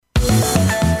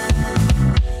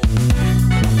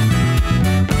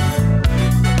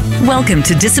Welcome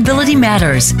to Disability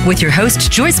Matters with your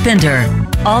host, Joyce Bender.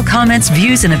 All comments,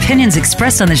 views, and opinions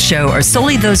expressed on the show are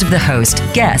solely those of the host,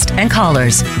 guest, and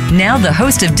callers. Now the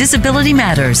host of Disability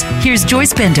Matters, here's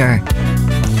Joyce Bender.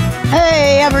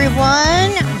 Hey,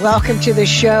 everyone. Welcome to the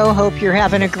show. Hope you're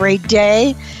having a great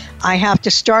day. I have to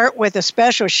start with a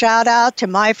special shout out to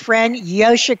my friend,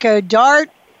 Yoshiko Dart.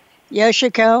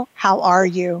 Yoshiko, how are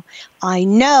you? I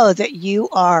know that you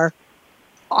are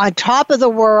on top of the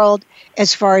world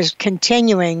as far as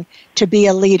continuing to be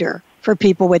a leader for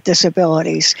people with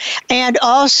disabilities. And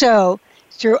also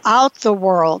throughout the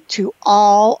world to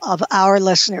all of our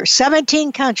listeners.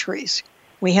 17 countries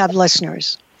we have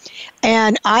listeners.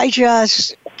 And I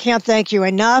just can't thank you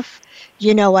enough.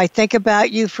 You know, I think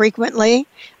about you frequently.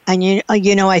 And,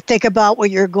 you know, I think about what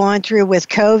you're going through with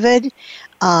COVID.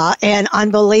 And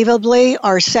unbelievably,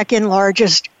 our second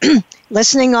largest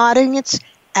listening audience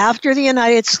after the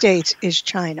United States is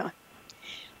China.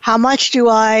 How much do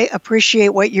I appreciate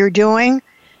what you're doing?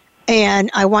 And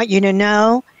I want you to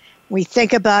know we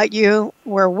think about you.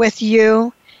 We're with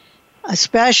you. A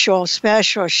special,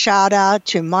 special shout out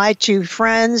to my two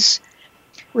friends,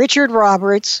 Richard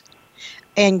Roberts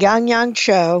and Gangyang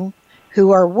Cho,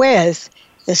 who are with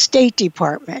the State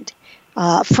Department.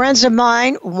 Friends of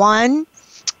mine, one,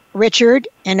 Richard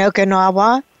in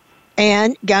Okinawa,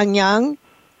 and Gangyang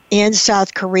in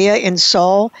South Korea, in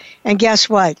Seoul. And guess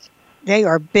what? They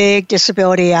are big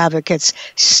disability advocates.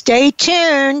 Stay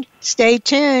tuned,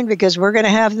 because we're going to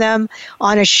have them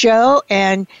on a show.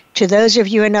 And to those of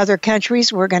you in other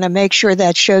countries, we're going to make sure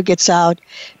that show gets out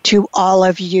to all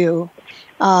of you.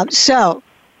 So,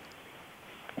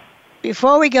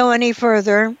 before we go any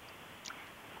further,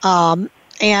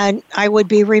 and I would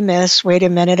be remiss, wait a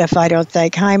minute, if I don't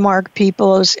thank Highmark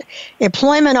People's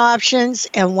Employment Options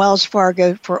and Wells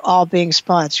Fargo for all being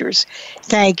sponsors.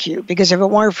 Thank you, because if it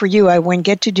weren't for you, I wouldn't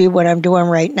get to do what I'm doing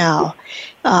right now.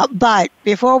 But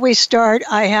before we start,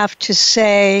 I have to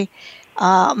say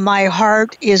my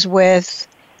heart is with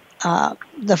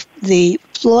the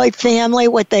Floyd family,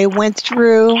 what they went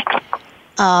through.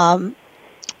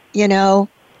 You know,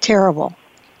 terrible,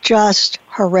 just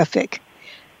horrific.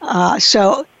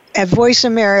 So at Voice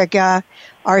America,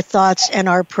 our thoughts and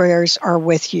our prayers are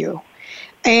with you.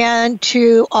 And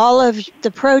to all of the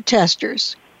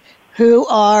protesters who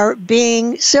are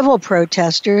being civil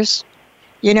protesters,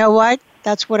 you know what?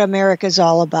 That's what America's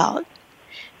all about.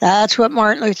 That's what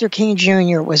Martin Luther King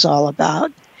Jr. was all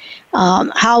about.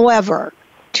 However,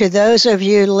 to those of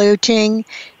you looting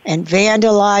and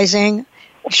vandalizing,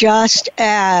 just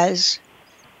as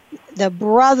the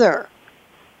brother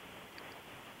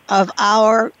of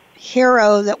our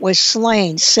hero that was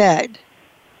slain said,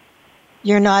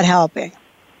 you're not helping.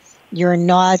 You're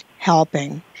not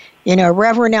helping. You know,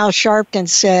 Reverend Al Sharpton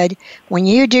said, when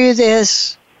you do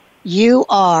this, you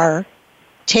are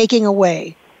taking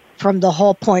away from the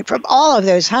whole point, from all of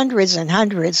those hundreds and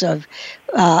hundreds of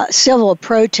civil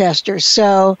protesters.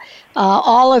 So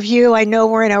all of you, I know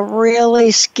we're in a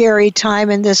really scary time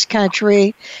in this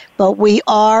country, but we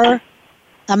are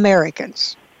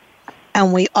Americans.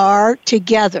 And we are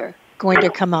together going to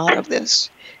come out of this.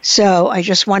 So I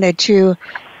just wanted to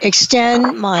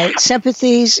extend my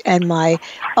sympathies and one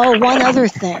other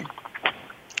thing.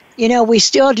 You know, we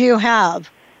still do have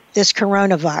this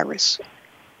coronavirus.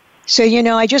 So, you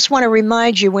know, I just want to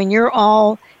remind you, when you're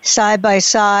all side by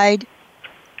side,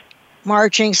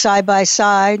 marching side by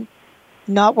side,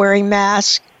 not wearing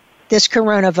masks, this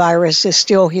coronavirus is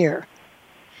still here.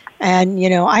 And, you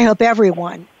know, I hope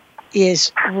everyone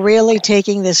is really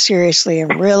taking this seriously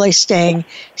and really staying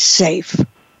safe.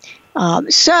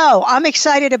 So I'm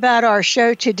excited about our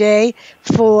show today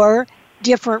for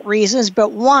different reasons,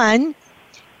 but one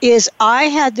is I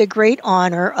had the great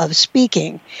honor of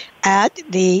speaking at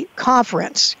the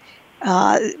conference.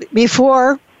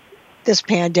 Before this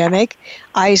pandemic,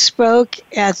 I spoke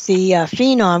at the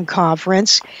Phenom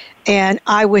conference, and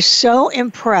I was so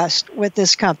impressed with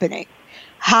this company.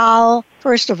 How,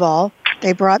 first of all,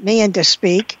 they brought me in to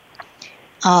speak,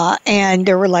 and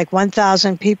there were like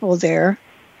 1,000 people there.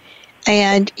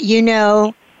 And, you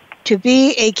know, to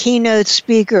be a keynote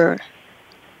speaker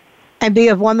and be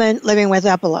a woman living with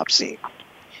epilepsy,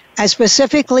 and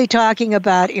specifically talking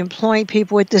about employing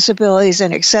people with disabilities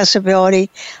and accessibility,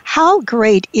 how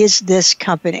great is this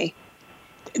company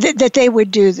that they would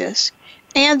do this?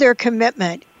 And their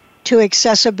commitment to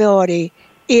accessibility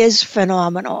is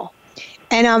phenomenal.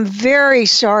 And I'm very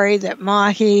sorry that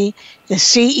Mahi, the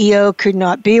CEO, could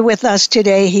not be with us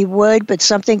today. He would, but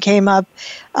something came up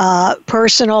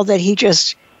personal that he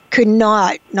just could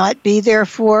not be there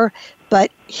for.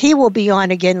 But he will be on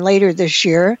again later this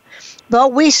year.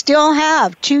 But we still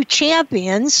have two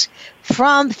champions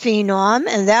from Phenom,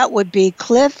 and that would be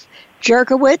Cliff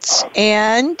Jurkiewicz,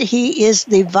 and he is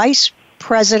the Vice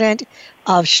President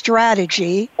of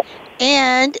Strategy,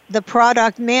 and the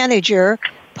Product Manager,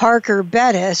 Parker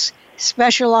Bettis,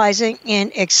 specializing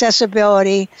in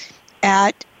accessibility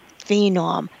at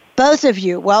Phenom. Both of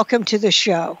you, welcome to the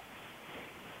show.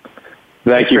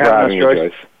 Thank you for having me,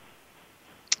 Joyce.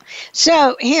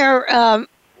 So here,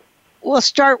 we'll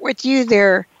start with you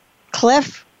there,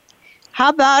 Cliff. How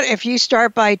about if you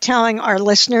start by telling our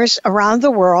listeners around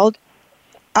the world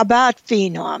about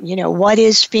Phenom? You know, what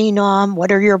is Phenom?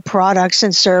 What are your products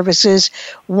and services?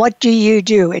 What do you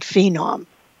do at Phenom?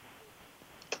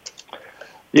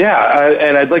 Yeah,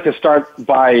 and I'd like to start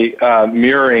by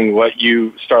mirroring what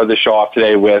you started the show off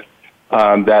today with,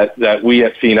 that we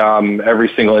at Phenom,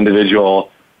 every single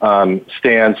individual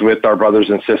stands with our brothers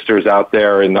and sisters out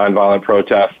there in nonviolent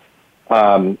protest,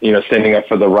 standing up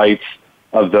for the rights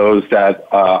of those that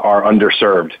are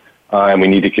underserved. And we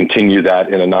need to continue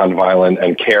that in a nonviolent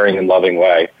and caring and loving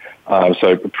way. So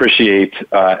I appreciate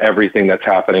everything that's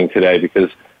happening today, because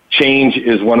change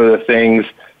is one of the things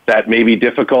that may be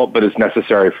difficult, but is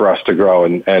necessary for us to grow,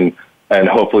 and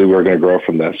hopefully we're going to grow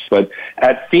from this. But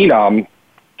at Phenom,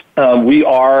 we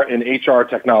are an HR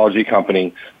technology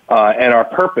company, and our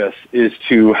purpose is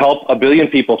to help 1 billion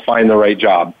people find the right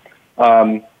job.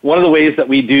 One of the ways that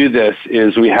we do this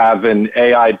is we have an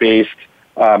AI-based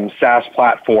SaaS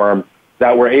platform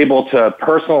that we're able to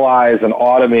personalize and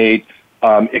automate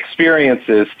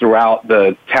experiences throughout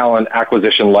the talent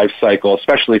acquisition lifecycle,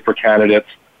 especially for candidates,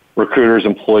 recruiters,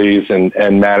 employees,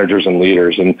 and managers and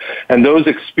leaders. And those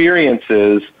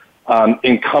experiences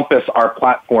encompass our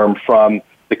platform from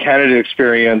the candidate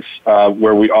experience,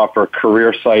 where we offer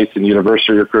career sites and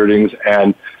university recruitings,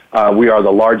 and we are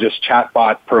the largest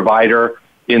chatbot provider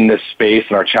in this space,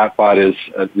 and our chatbot is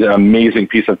an amazing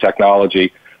piece of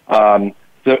technology.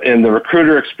 In the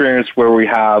recruiter experience, where we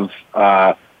have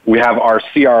our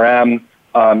CRM,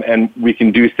 and we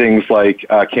can do things like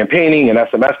campaigning and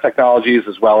SMS technologies,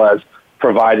 as well as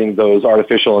providing those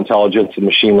artificial intelligence and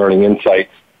machine learning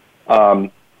insights. The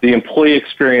employee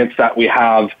experience that we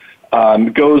have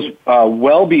goes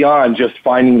well beyond just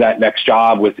finding that next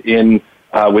job within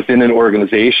an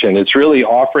organization. It's really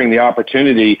offering the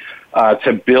opportunity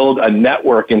to build a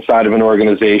network inside of an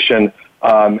organization,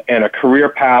 and a career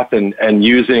path, and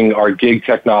using our gig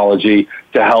technology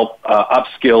to help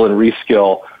upskill and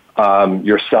reskill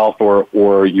yourself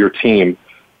or your team.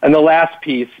 And the last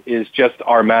piece is just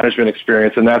our management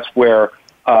experience, and that's where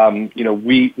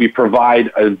we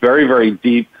provide a very, very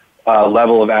deep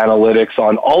level of analytics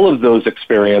on all of those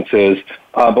experiences.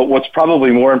 But what's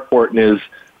probably more important is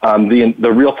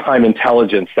the real-time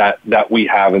intelligence that we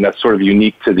have, and that's sort of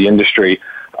unique to the industry,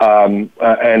 and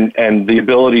the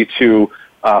ability to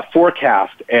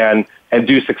forecast and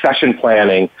do succession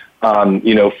planning,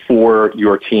 for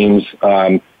your teams,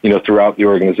 throughout the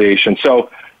organization. So,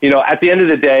 at the end of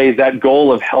the day, that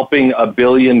goal of helping 1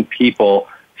 billion people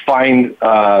find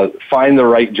the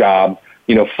right job,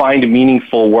 find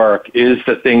meaningful work, is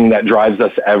the thing that drives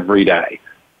us every day.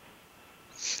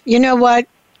 You know what?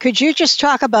 Could you just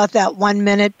talk about that 1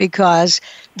 minute? Because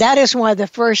that is one of the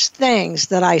first things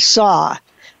that I saw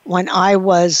when I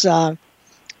was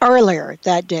earlier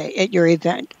that day at your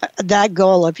event, that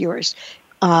goal of yours.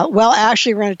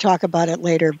 Actually, we're going to talk about it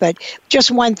later, but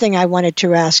just one thing I wanted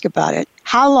to ask about it.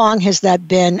 How long has that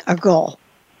been a goal?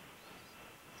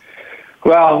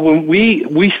 Well, when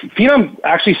Phenom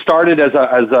actually started as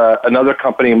another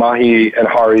company, Mahi and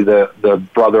Hari, the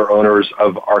brother owners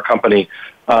of our company,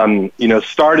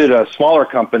 started a smaller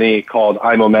company called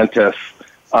iMomentous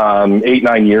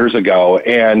 8-9 years ago,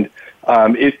 and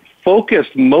it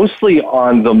focused mostly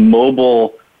on the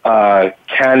mobile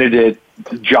candidate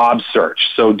job search,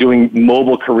 so doing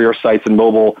mobile career sites and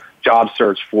mobile job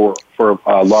search for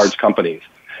large companies.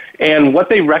 And what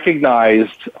they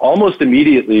recognized almost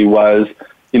immediately was,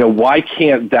 why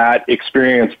can't that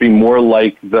experience be more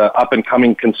like the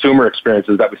up-and-coming consumer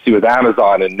experiences that we see with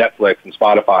Amazon and Netflix and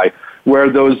Spotify,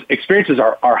 where those experiences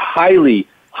are highly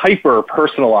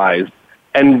hyper-personalized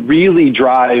and really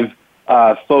drive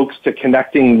folks to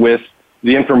connecting with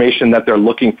the information that they're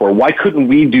looking for? Why couldn't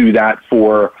we do that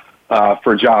for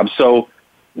jobs? So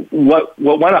what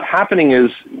wound up happening is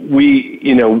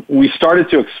we started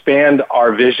to expand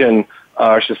our vision.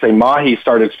 I should say Mahi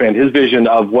started to expand his vision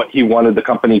of what he wanted the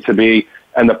company to be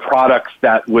and the products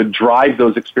that would drive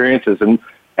those experiences.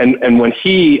 And when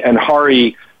he and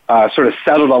Hari sort of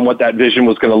settled on what that vision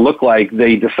was going to look like,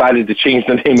 they decided to change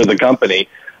the name of the company,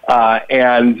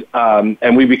 and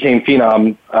we became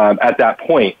Phenom at that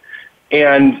point.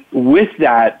 And with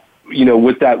that,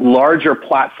 with that larger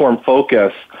platform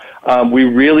focus, we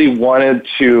really wanted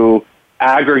to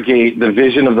aggregate the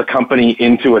vision of the company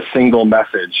into a single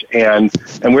message. And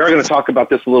we are going to talk about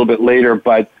this a little bit later,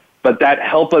 but that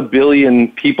help a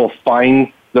billion people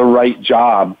find the right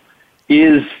job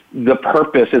is the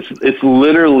purpose. It's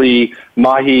literally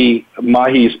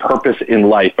Mahi's purpose in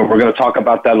life. And we're going to talk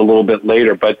about that a little bit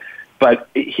later. But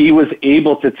he was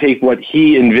able to take what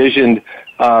he envisioned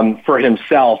for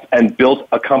himself and built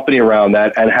a company around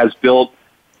that, and has built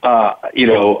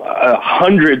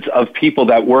hundreds of people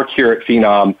that work here at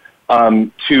Phenom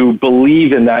to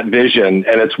believe in that vision,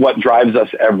 and it's what drives us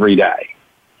every day.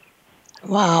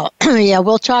 Wow. Yeah,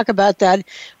 we'll talk about that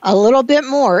a little bit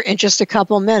more in just a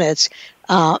couple minutes.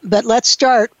 But let's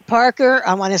start. Parker,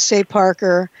 I want to say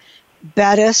Parker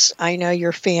Bettis. I know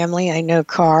your family. I know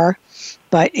Carr.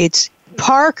 But it's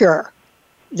Parker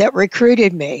that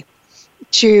recruited me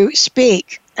to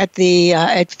speak at the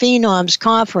at Phenom's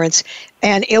conference,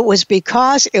 and it was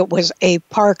because it was a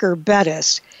Parker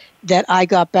Bettis that I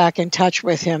got back in touch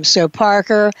with him. So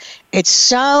Parker, it's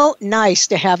so nice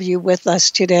to have you with us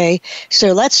today.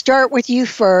 So let's start with you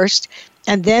first,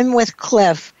 and then with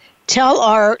Cliff. Tell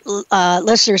our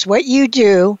listeners what you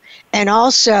do, and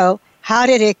also how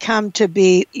did it come to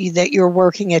be that you're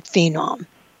working at Phenom?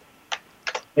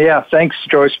 Yeah, thanks,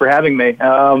 Joyce, for having me.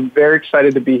 Very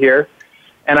excited to be here.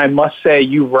 And I must say,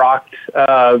 you rocked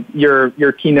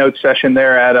your keynote session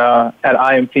there at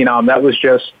I Am Phenom. That was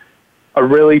just a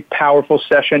really powerful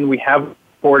session. We have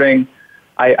recording.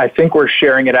 I think we're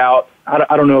sharing it out.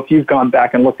 I don't know if you've gone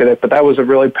back and looked at it, but that was a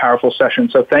really powerful session.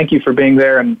 So thank you for being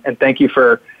there, and thank you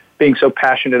for being so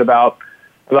passionate about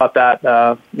that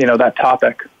that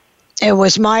topic. It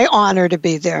was my honor to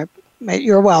be there.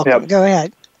 You're welcome. Yep. Go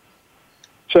ahead.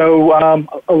 So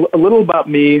a little about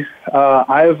me.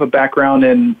 I have a background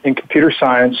in computer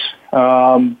science.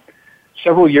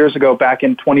 Several years ago, back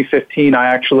in 2015, I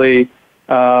actually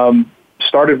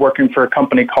started working for a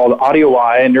company called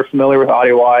AudioEye, and you're familiar with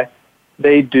AudioEye.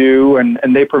 They do,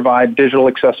 and they provide digital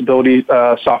accessibility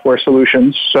software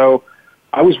solutions. So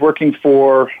I was working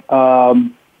for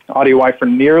AudioEye for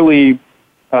nearly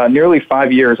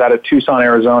 5 years out of Tucson,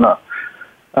 Arizona.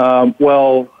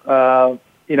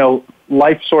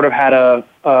 Life sort of had a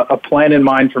plan in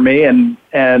mind for me,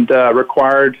 and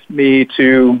required me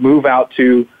to move out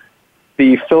to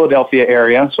the Philadelphia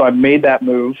area. So I made that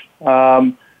move.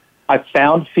 I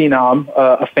found Phenom,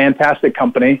 a fantastic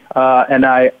company, and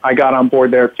I got on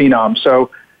board there at Phenom. So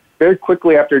very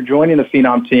quickly after joining the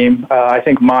Phenom team, I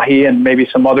think Mahi and maybe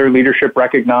some other leadership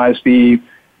recognized the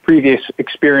previous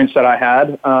experience that I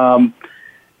had,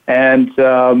 and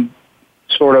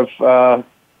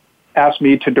asked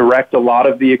me to direct a lot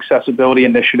of the accessibility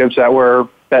initiatives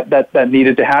that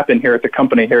needed to happen here at the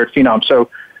company, here at Phenom. So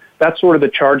that's sort of the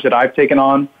charge that I've taken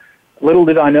on. Little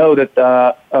did I know that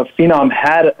Phenom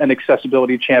had an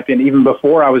accessibility champion even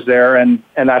before I was there, and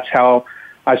that's how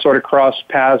I sort of crossed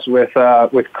paths with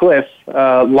Cliff.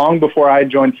 Long before I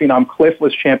joined Phenom, Cliff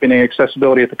was championing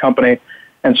accessibility at the company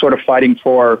and sort of fighting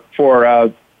for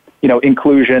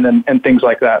inclusion and things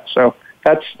like that. So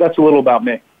that's a little about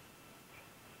me.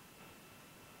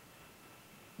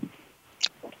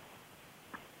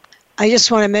 I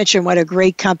just want to mention what a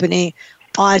great company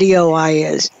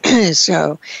AudioEye is.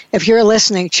 So if you're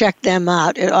listening, check them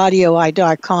out at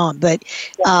audioeye.com. But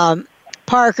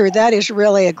Parker, that is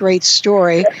really a great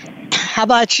story. How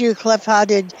about you, Cliff? How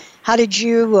did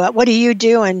you? What do you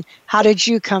do, and how did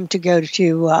you come to go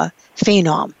to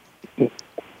Phenom?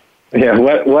 Yeah,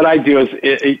 what I do is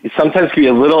it sometimes can be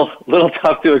a little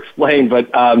tough to explain,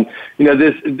 but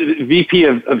this VP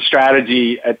of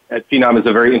strategy at Phenom is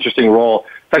a very interesting role.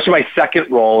 It's actually my second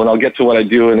role, and I'll get to what I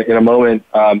do in a moment.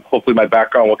 Hopefully my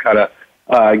background will kind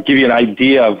of give you an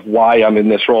idea of why I'm in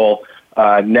this role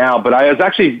now. But I was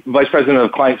actually Vice President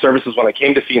of Client Services when I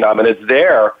came to Phenom, and it's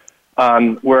there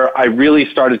where I really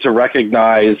started to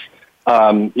recognize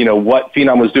what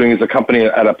Phenom was doing as a company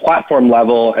at a platform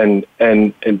level, and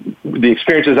the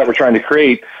experiences that we're trying to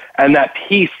create, and that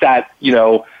piece that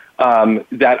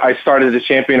that I started to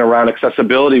champion around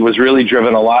accessibility was really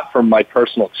driven a lot from my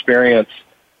personal experience.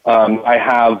 I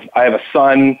have a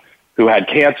son who had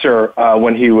cancer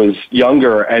when he was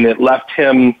younger, and it left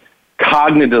him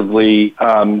cognitively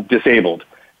disabled.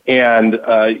 And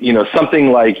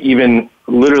something like even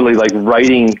literally like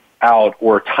writing out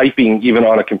or typing even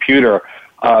on a computer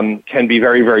can be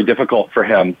very, very difficult for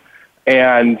him.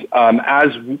 And as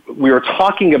we were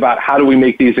talking about how do we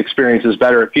make these experiences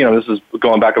better at Phenom, this is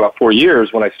going back about 4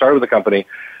 years when I started with the company,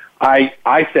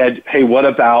 I said, hey, what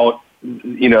about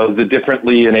the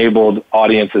differently enabled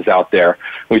audiences out there.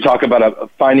 We talk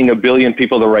about finding 1 billion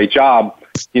people the right job.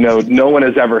 No one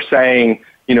is ever saying,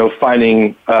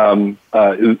 finding 1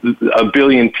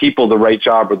 billion people the right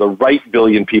job or the right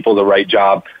billion people the right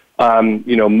job.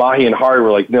 Mahi and Hari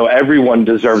were like, no, everyone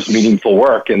deserves meaningful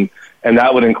work, and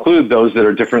that would include those that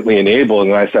are differently enabled.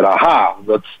 And I said,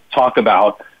 let's talk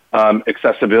about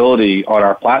accessibility on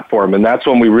our platform. And that's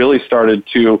when we really started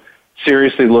to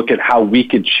seriously look at how we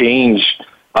could change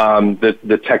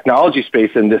the technology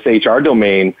space in this HR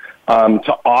domain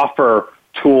to offer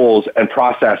tools and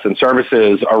process and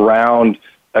services around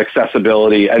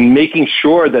accessibility and making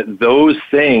sure that those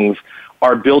things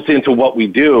are built into what we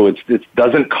do. It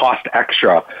doesn't cost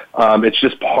extra. It's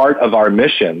just part of our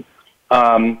mission.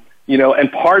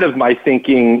 And part of my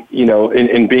thinking,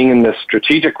 in being in this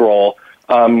strategic role,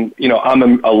 I'm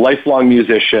a lifelong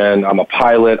musician. I'm a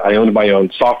pilot. I owned my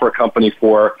own software company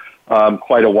for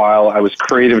quite a while. I was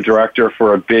creative director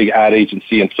for a big ad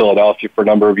agency in Philadelphia for a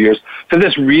number of years. So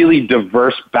this really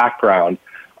diverse background.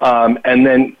 And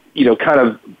then, kind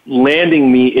of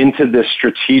landing me into this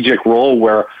strategic role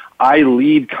where I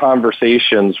lead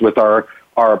conversations with our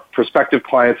prospective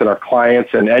clients and our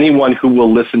clients and anyone who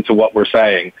will listen to what we're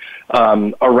saying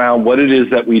around what it is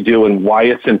that we do and why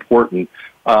it's important,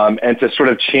 and to sort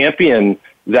of champion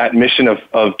that mission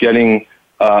of getting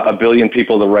 1 billion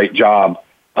people the right job.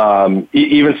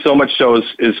 Even so much so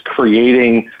is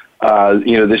creating,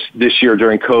 this year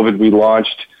during COVID, we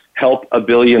launched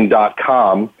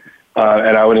HelpOneBillion.com,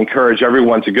 and I would encourage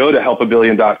everyone to go to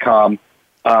HelpOneBillion.com.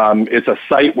 It's a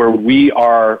site where we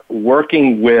are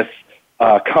working with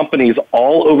companies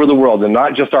all over the world, and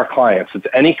not just our clients. It's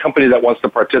any company that wants to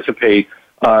participate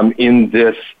in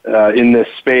this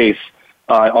space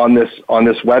on this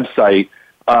website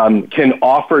can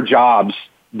offer jobs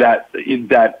that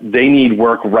they need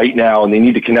work right now, and they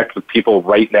need to connect with people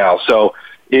right now. So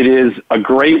it is a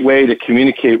great way to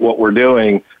communicate what we're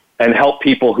doing and help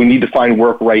people who need to find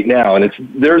work right now. And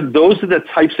those are the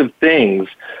types of things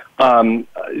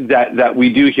that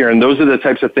we do here, and those are the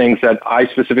types of things that I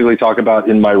specifically talk about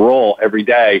in my role every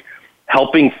day,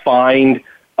 helping find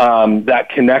that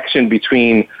connection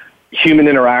between human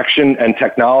interaction and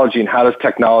technology, and how does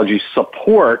technology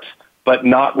support but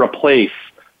not replace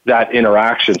that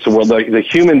interaction. So we're the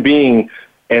human being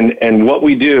and what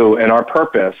we do and our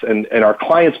purpose and our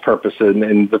clients' purpose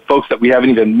and the folks that we haven't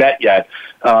even met yet,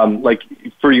 like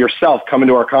for yourself coming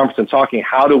to our conference and talking,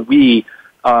 how do we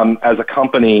as a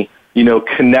company,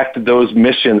 connect those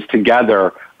missions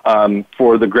together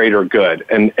for the greater good.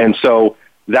 And so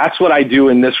that's what I do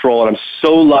in this role, and I'm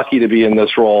so lucky to be in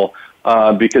this role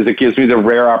because it gives me the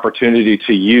rare opportunity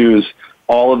to use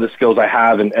all of the skills I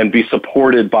have and be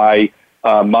supported by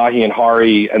Mahi and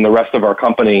Hari and the rest of our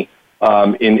company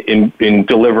in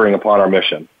delivering upon our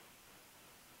mission.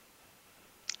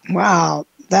 Wow,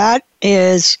 that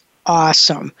is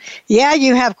awesome. Yeah,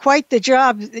 you have quite the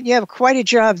job. You have quite a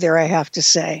job there, I have to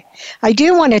say. I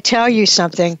do want to tell you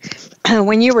something.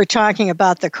 When you were talking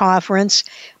about the conference,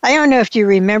 I don't know if you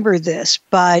remember this,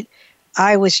 but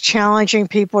I was challenging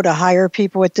people to hire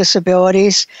people with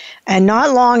disabilities. And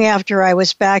not long after I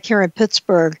was back here in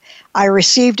Pittsburgh, I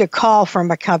received a call from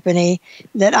a company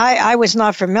that I was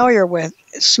not familiar with,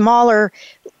 smaller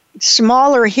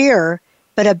here,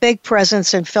 but a big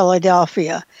presence in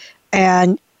Philadelphia.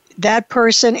 And that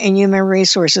person in human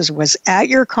resources was at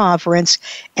your conference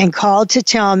and called to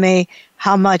tell me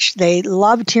how much they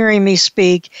loved hearing me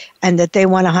speak and that they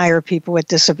want to hire people with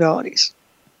disabilities.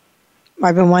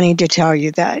 I've been wanting to tell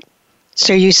you that.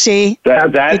 So you see,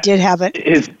 I did have it.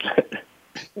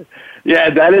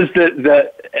 That is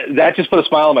that just put a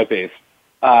smile on my face.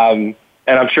 And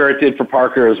I'm sure it did for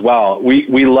Parker as well.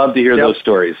 We love to hear those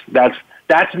stories.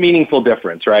 That's meaningful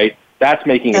difference, right? That's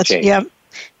making a change.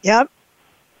 Yep.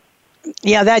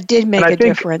 Yeah, that did make a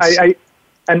difference.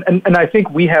 And I think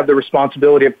we have the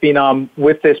responsibility at Phenom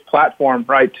with this platform,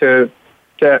 right, to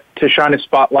shine a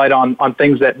spotlight on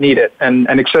things that need it. And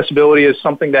accessibility is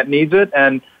something that needs it.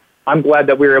 And I'm glad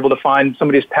that we were able to find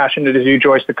somebody as passionate as you,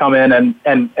 Joyce, to come in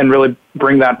and really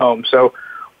bring that home. So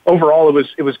overall,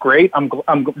 it was great. I'm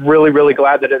really, really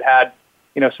glad that it had,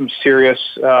 some serious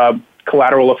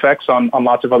collateral effects on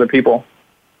lots of other people.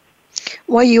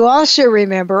 Well, you also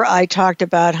remember I talked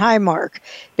about Highmark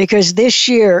because this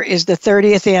year is the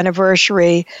 30th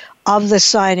anniversary of the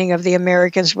signing of the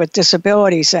Americans with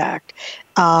Disabilities Act.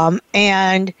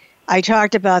 And I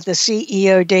talked about the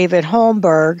CEO, David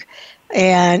Holmberg,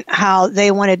 and how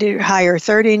they wanted to hire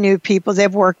 30 new people.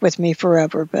 They've worked with me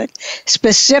forever, but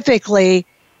specifically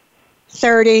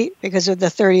 30 because of the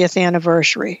 30th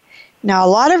anniversary. Now, a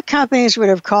lot of companies would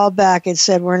have called back and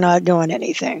said, we're not doing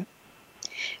anything.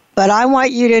 But I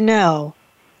want you to know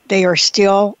they are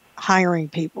still hiring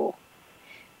people.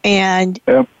 And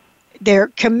their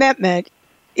commitment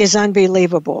is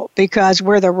unbelievable, because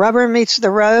where the rubber meets the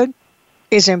road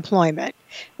is employment.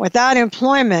 Without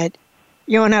employment,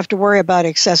 you don't have to worry about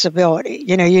accessibility.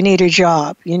 You know, you need a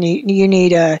job. You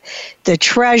need the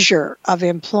treasure of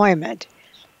employment.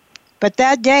 But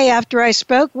that day after I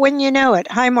spoke, wouldn't you know it,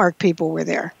 Highmark people were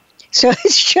there. So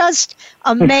it's just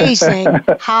amazing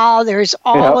how there's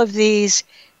all of these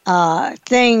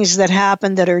things that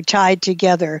happen that are tied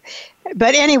together.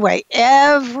 But anyway,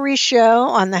 every show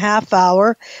on the half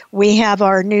hour, we have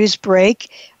our news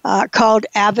break called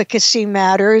Advocacy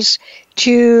Matters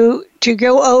to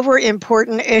go over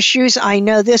important issues. I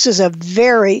know this is a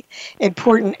very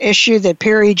important issue that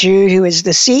Perry Jude, who is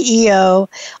the CEO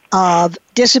of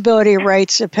Disability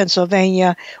Rights of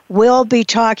Pennsylvania, will be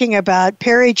talking about.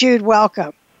 Perry Jude,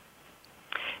 welcome.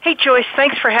 Hey, Joyce,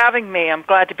 thanks for having me. I'm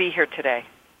glad to be here today.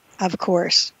 Of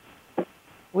course.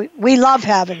 We love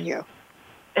having you.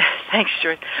 Thanks,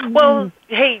 Joyce. Well,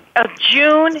 hey,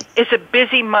 June is a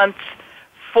busy month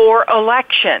for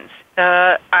elections.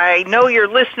 I know your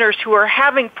listeners who are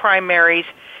having primaries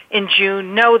in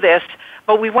June know this,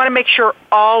 but we want to make sure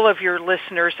all of your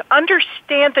listeners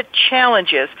understand the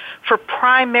challenges for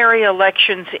primary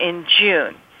elections in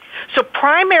June. So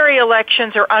primary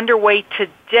elections are underway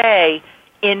today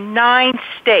in 9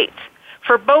 states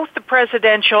for both the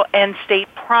presidential and state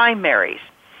primaries.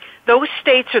 Those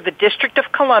states are the District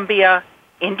of Columbia,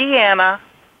 Indiana,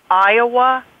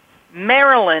 Iowa,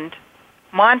 Maryland,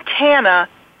 Montana,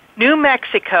 New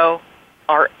Mexico,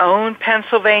 our own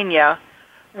Pennsylvania,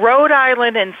 Rhode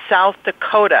Island, and South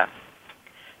Dakota.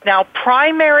 Now,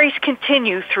 primaries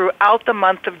continue throughout the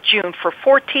month of June for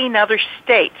 14 other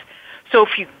states. So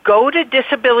if you go to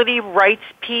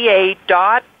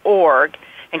disabilityrightspa.org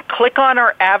and click on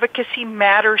our Advocacy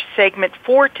Matters segment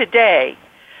for today,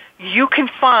 you can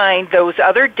find those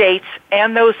other dates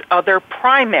and those other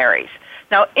primaries.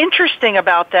 Now, interesting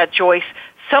about that, Joyce,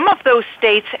 some of those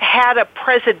states had a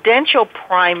presidential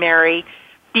primary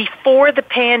before the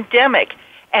pandemic,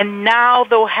 and now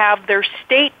they'll have their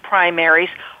state primaries,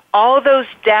 all of those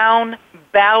down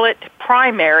ballot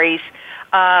primaries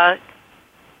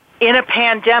in a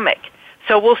pandemic.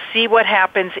 So we'll see what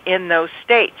happens in those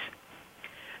states.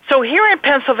 So here in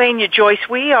Pennsylvania, Joyce,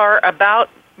 we are about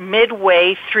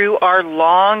midway through our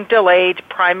long-delayed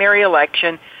primary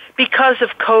election because of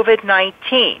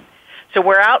COVID-19. So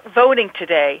we're out voting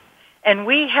today, and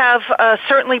we have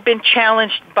certainly been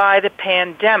challenged by the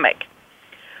pandemic.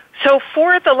 So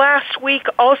for the last week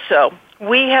also,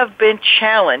 we have been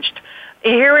challenged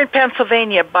here in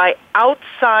Pennsylvania by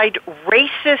outside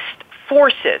racist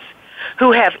forces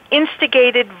who have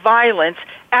instigated violence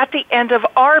at the end of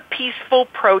our peaceful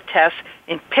protests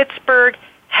in Pittsburgh,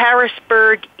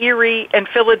 Harrisburg, Erie, and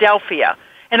Philadelphia,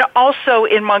 and also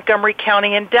in Montgomery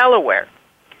County and Delaware.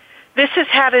 This has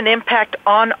had an impact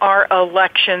on our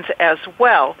elections as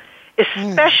well,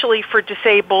 especially for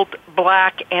disabled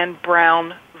black and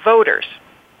brown voters.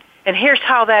 And here's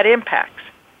how that impacts.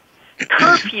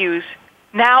 Curfews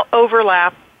now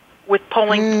overlap with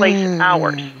polling place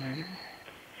hours.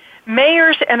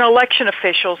 Mayors and election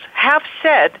officials have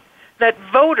said that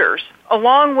voters,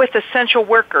 along with essential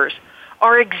workers,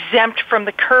 are exempt from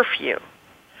the curfew.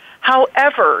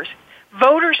 However,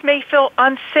 voters may feel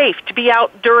unsafe to be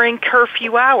out during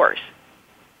curfew hours,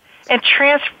 and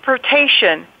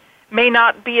transportation may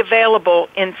not be available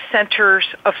in centers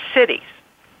of cities.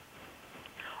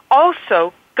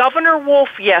 Also, Governor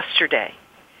Wolf yesterday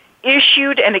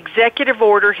issued an executive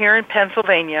order here in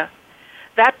Pennsylvania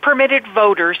that permitted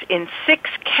voters in 6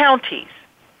 counties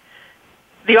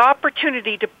the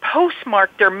opportunity to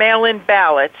postmark their mail-in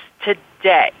ballots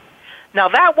today. Now,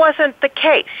 that wasn't the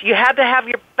case. You had to have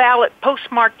your ballot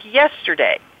postmarked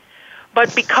yesterday.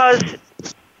 But because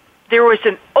there was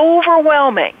an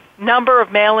overwhelming number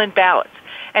of mail-in ballots,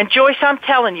 and Joyce, I'm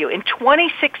telling you, in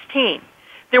 2016,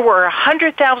 there were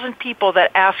 100,000 people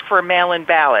that asked for a mail-in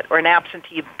ballot or an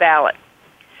absentee ballot.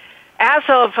 As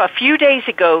of a few days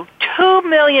ago, 2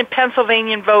 million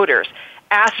Pennsylvanian voters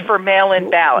asked for mail-in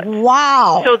ballots.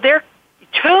 Wow. So there,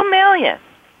 2 million.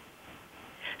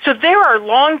 So there are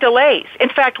long delays. In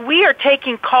fact, we are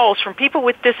taking calls from people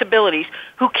with disabilities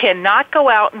who cannot go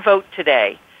out and vote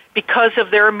today because of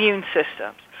their immune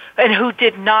systems and who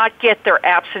did not get their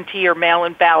absentee or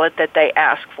mail-in ballot that they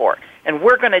asked for. And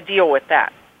we're going to deal with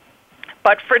that.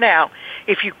 But for now,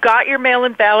 if you got your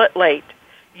mail-in ballot late,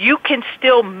 you can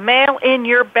still mail in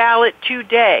your ballot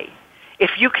today.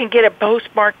 if you can get it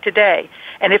postmarked today.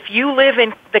 And if you live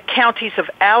in the counties of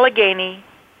Allegheny,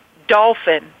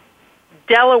 Dauphin,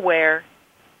 Delaware,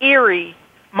 Erie,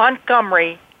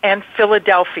 Montgomery, and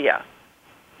Philadelphia,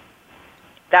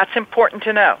 that's important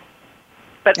to know.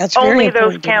 But that's only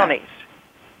those counties.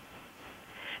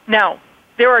 Now,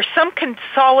 there are some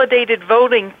consolidated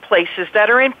voting places that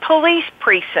are in police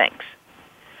precincts.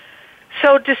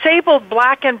 So disabled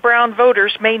black and brown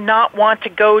voters may not want to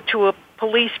go to a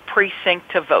police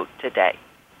precinct to vote today.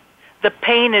 The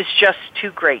pain is just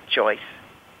too great, Joyce.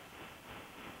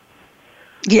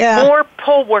 Yeah. More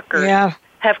poll workers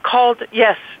have called,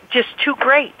 yes, just too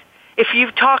great. If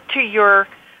you've talked to your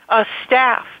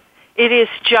staff, it is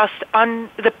just,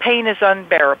 the pain is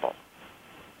unbearable.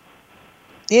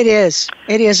 It is.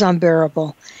 It is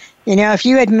unbearable. You know, if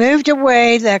you had moved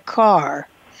away that car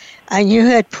and you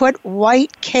had put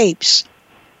white capes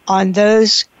on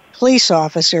those police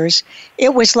officers,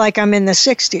 it was like I'm in the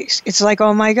 60s. It's like,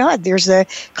 oh my God, there's the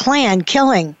Klan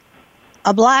killing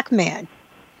a black man.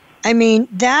 I mean,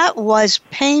 that was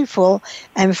painful.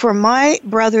 And for my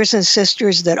brothers and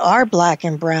sisters that are black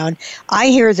and brown, I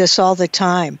hear this all the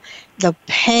time. The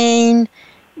pain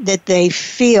that they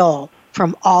feel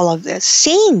from all of this,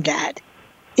 seeing that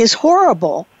is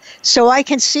horrible. So I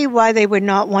can see why they would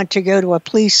not want to go to a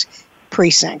police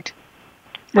precinct,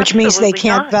 which means they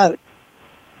can't vote.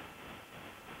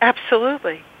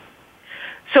 Absolutely.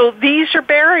 So these are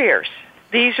barriers.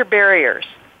 These are barriers.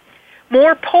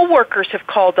 More poll workers have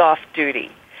called off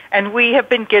duty, and we have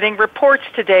been getting reports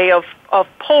today of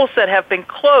polls that have been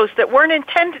closed that weren't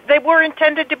intended. They were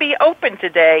intended to be open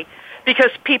today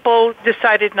because people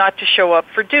decided not to show up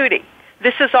for duty.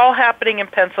 This is all happening in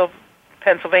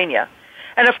Pennsylvania.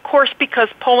 And of course, because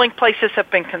polling places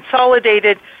have been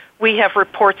consolidated, we have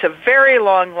reports of very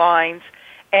long lines,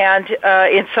 and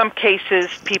in some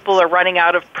cases, people are running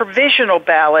out of provisional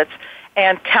ballots,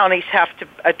 and counties have to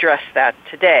address that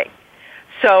today.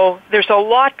 So there's a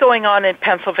lot going on in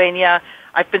Pennsylvania.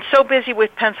 I've been so busy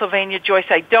with Pennsylvania, Joyce,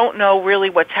 I don't know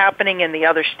really what's happening in the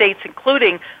other states,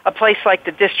 including a place like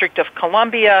the District of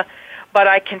Columbia. But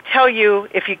I can tell you,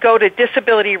 if you go to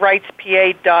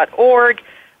disabilityrightspa.org,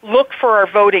 look for our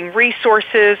voting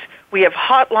resources. We have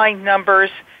hotline numbers.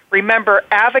 Remember,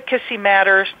 advocacy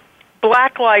matters,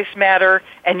 Black Lives Matter,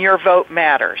 and your vote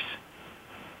matters.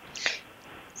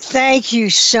 Thank you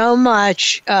so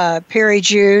much, Perry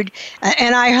Jude.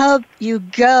 And I hope you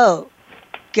go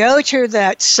to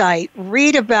that site,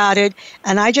 read about it.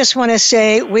 And I just want to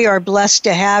say we are blessed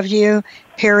to have you,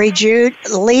 Perry Jude.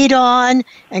 Lead on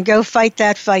and go fight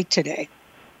that fight today.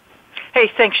 Hey,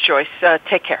 thanks, Joyce.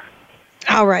 Take care.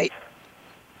 All right.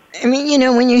 I mean, you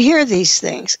know, when you hear these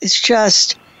things, it's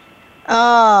just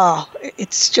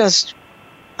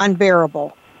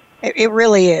unbearable. It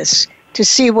really is, to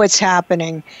see what's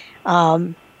happening.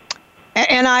 And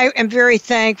I am very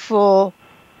thankful,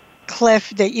 Cliff,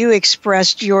 that you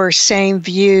expressed your same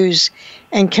views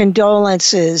and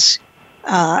condolences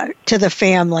to the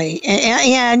family.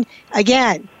 And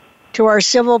again, to our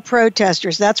civil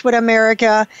protesters. That's what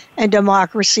America and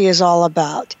democracy is all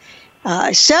about.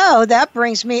 So that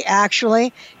brings me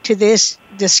actually to this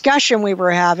discussion we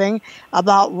were having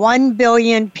about 1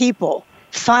 billion people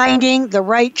finding the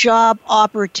right job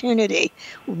opportunity.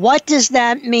 What does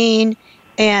that mean,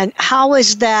 and how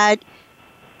is that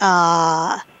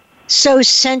so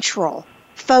central,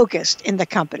 focused in the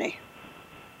company?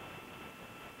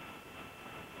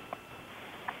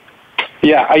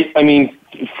 Yeah, I mean,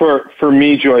 for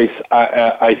me, Joyce,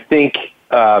 I think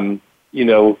you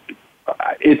know,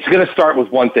 it's going to start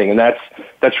with one thing, and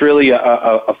that's really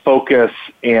a focus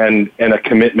and a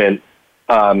commitment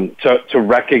to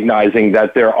recognizing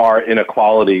that there are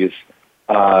inequalities,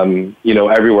 you know,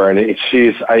 everywhere. And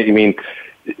I mean,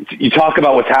 you talk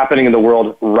about what's happening in the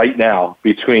world right now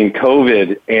between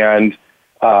COVID and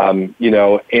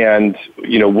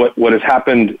what has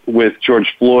happened with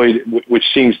George Floyd,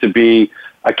 which seems to be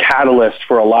a catalyst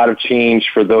for a lot of change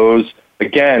for those,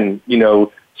 again, you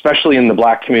know, especially in the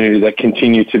Black community, that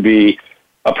continue to be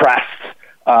oppressed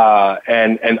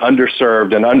and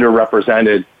underserved and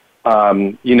underrepresented.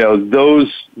 You know,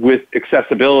 those with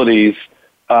accessibility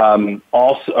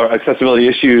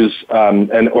issues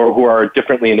or who are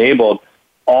differently enabled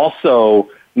also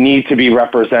need to be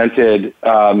represented,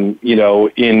 you know,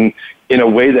 in a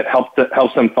way that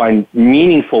helps them find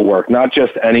meaningful work, not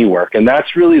just any work. And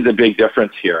that's really the big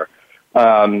difference here.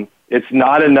 It's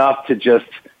not enough to just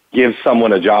give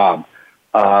someone a job.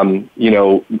 You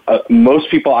know, most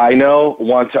people I know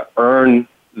want to earn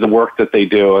the work that they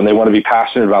do, and they want to be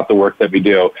passionate about the work that we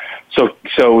do.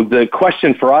 So the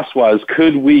question for us was,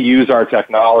 could we use our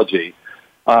technology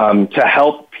to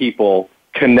help people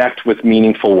connect with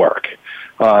meaningful work.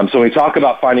 So when we talk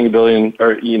about finding a billion,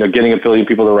 or getting a billion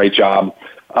people the right job,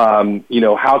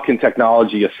 how can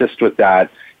technology assist with that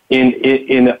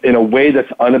in a way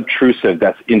that's unobtrusive,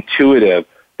 that's intuitive,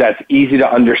 that's easy to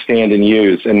understand and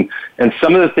use? And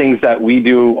some of the things that we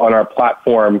do on our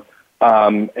platform,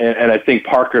 and I think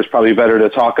Parker is probably better to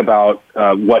talk about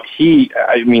what he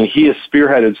has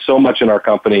spearheaded so much in our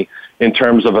company in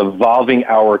terms of evolving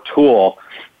our tool.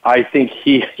 I think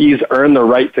he's earned the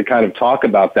right to kind of talk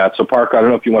about that. So Parker, I don't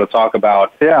know if you want to talk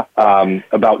about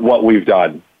what we've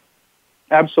done.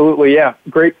 Absolutely, yeah.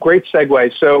 Great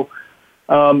segue. So,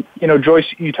 Joyce,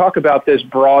 you talk about this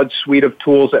broad suite of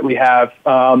tools that we have,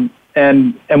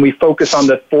 and we focus on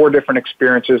the 4 different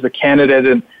experiences: the candidate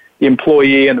and the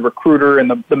employee and the recruiter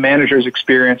and the manager's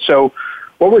experience. So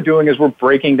what we're doing is we're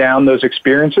breaking down those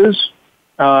experiences,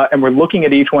 and we're looking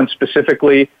at each one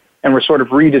specifically, and we're sort of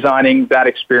redesigning that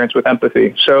experience with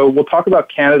empathy. So we'll talk about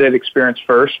candidate experience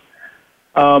first.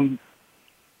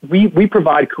 We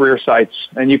provide career sites,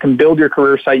 and you can build your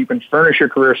career site. You can furnish your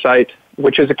career site,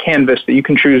 which is a canvas that you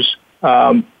can choose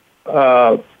from.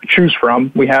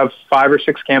 We have 5 or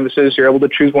 6 canvases. You're able to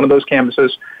choose one of those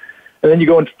canvases, and then you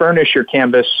go and furnish your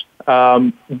canvas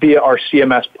via our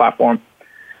CMS platform.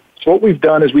 So what we've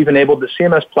done is we've enabled the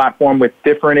CMS platform with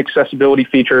different accessibility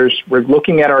features. We're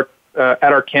looking at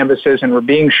our canvases, and we're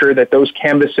being sure that those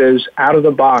canvases out of the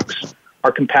box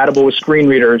are compatible with screen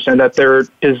readers and that they're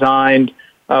designed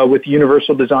with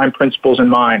universal design principles in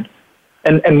mind.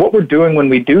 And what we're doing when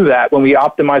we do that, when we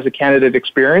optimize the candidate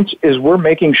experience, is we're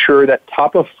making sure that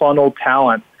top-of-funnel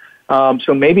talent,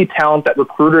 so maybe talent that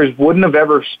recruiters wouldn't have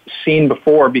ever seen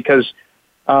before because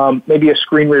maybe a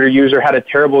screen reader user had a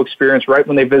terrible experience right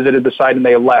when they visited the site and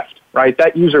they left, right?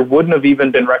 That user wouldn't have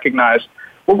even been recognized.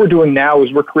 What we're doing now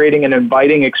is we're creating an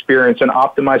inviting experience, an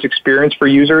optimized experience for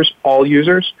users, all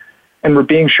users, and we're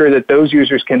being sure that those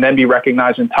users can then be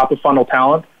recognized in top-of-funnel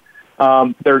talent.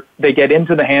 They get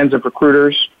into the hands of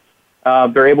recruiters.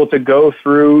 They're able to go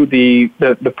through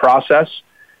the process,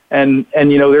 and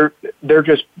they're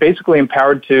just basically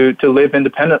empowered to live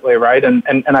independently, right? And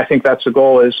I think that's the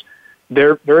goal, is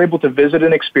they're able to visit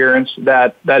an experience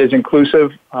that is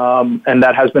inclusive and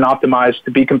that has been optimized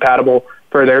to be compatible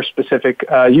for their specific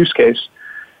use case.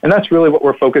 And that's really what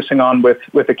we're focusing on with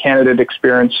the candidate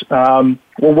experience.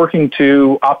 We're working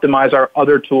to optimize our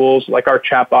other tools, like our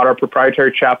chatbot. Our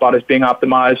proprietary chatbot is being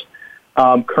optimized.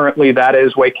 Currently, that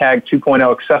is WCAG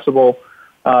 2.0 accessible,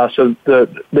 so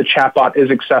the chatbot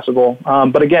is accessible.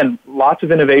 But again, lots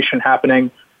of innovation happening.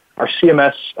 Our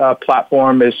CMS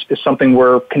platform is something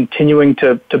we're continuing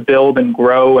to build and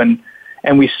grow, and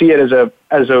we see it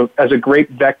as a great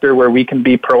vector where we can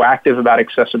be proactive about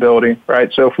accessibility,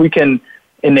 right? So if we can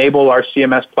enable our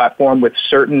CMS platform with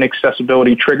certain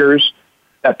accessibility triggers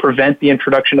that prevent the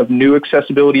introduction of new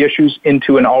accessibility issues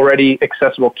into an already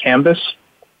accessible canvas,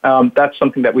 that's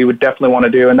something that we would definitely want to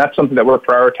do, and that's something that we're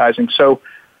prioritizing. So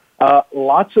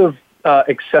lots of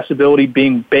accessibility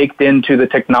being baked into the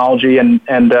technology and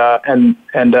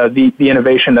the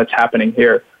innovation that's happening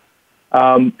here.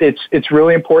 It's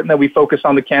really important that we focus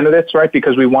on the candidates, right?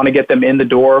 Because we want to get them in the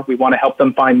door. We want to help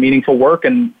them find meaningful work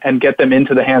and get them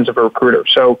into the hands of a recruiter.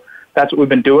 So that's what we've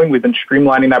been doing. We've been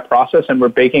streamlining that process, and we're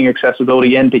baking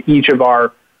accessibility into each of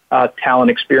our talent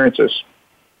experiences.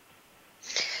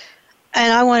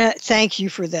 And I want to thank you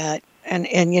for that. And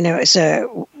as a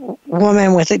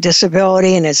woman with a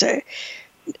disability and as a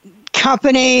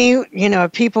company,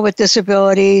 people with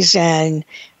disabilities and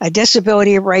a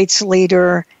disability rights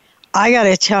leader, I got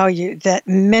to tell you that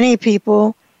many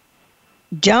people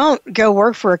don't go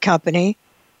work for a company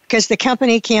because the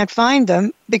company can't find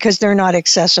them because they're not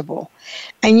accessible.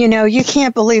 And, you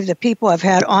can't believe the people I've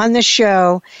had on the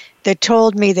show that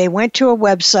told me they went to a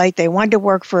website, they wanted to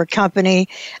work for a company,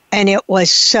 and it was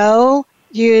so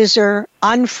user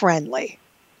unfriendly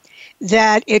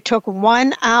that it took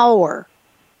 1 hour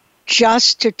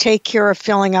just to take care of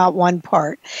filling out one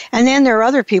part. And then there are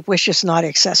other people it's just not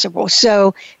accessible.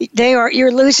 So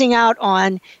you're losing out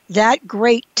on that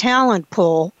great talent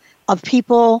pool of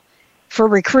people for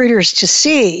recruiters to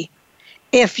see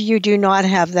if you do not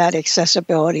have that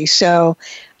accessibility. So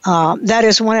that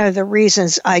is one of the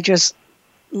reasons I just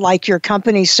like your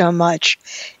company so much,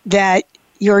 that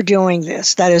you're doing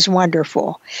this. That is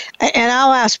wonderful. And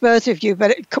I'll ask both of you,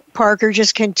 but Parker,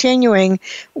 just continuing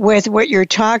with what you're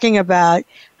talking about,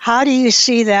 how do you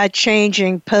see that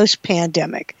changing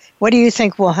post-pandemic? What do you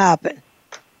think will happen?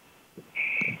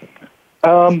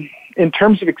 In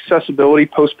terms of accessibility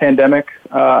post-pandemic,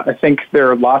 I think there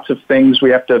are lots of things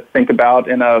we have to think about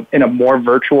in a more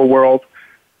virtual world.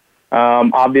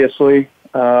 Obviously,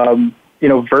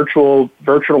 virtual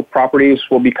properties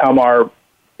will become our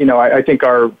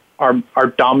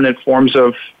dominant forms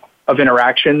of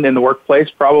interaction in the workplace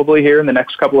probably here in the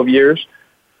next couple of years.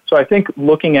 So I think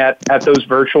looking at those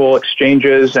virtual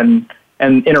exchanges and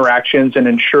interactions and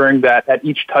ensuring that at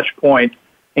each touch point,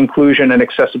 inclusion and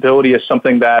accessibility is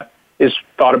something that is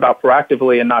thought about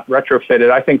proactively and not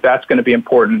retrofitted, I think that's going to be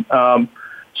important.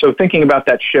 So thinking about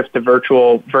that shift to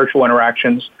virtual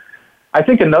interactions, I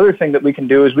think another thing that we can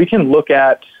do is we can look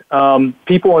at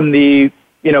people in the,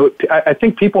 I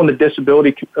think people in the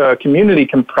disability community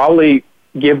can probably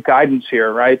give guidance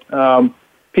here, right?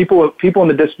 People in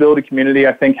the disability community,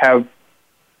 I think, have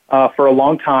for a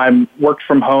long time worked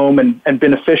from home and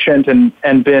been efficient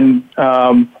and been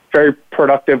very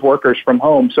productive workers from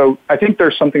home. So I think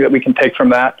there's something that we can take from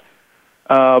that,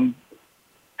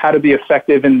 how to be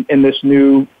effective in this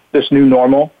new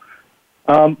normal.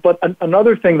 But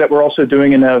another thing that we're also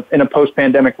doing in a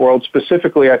post-pandemic world,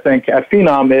 specifically, I think, at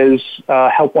Phenom is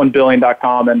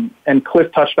HelpOneBillion.com, and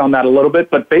Cliff touched on that a little bit.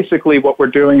 But basically, what we're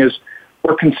doing is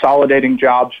we're consolidating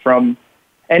jobs from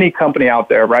any company out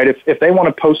there, right? If they want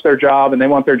to post their job and they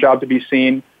want their job to be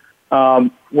seen,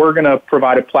 we're going to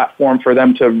provide a platform for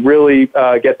them to really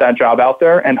get that job out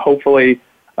there and hopefully,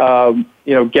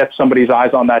 get somebody's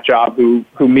eyes on that job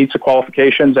who meets the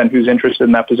qualifications and who's interested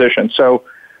in that position. So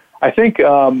I think,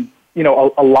 a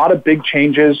lot of big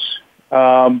changes,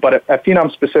 but at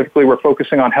Phenom specifically, we're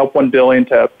focusing on HelpOneBillion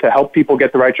to help people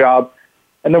get the right job.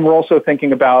 And then we're also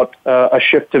thinking about a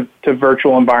shift to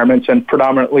virtual environments and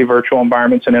predominantly virtual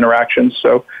environments and interactions.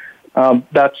 So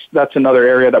that's another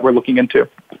area that we're looking into.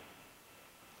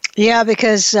 Yeah,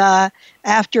 because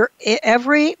after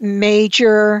every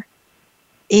major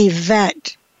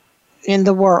event in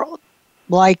the world,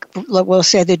 like we'll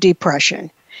say the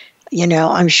Depression,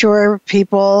 I'm sure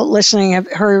people listening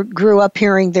grew up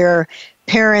hearing their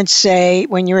parents say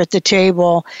when you're at the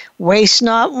table, waste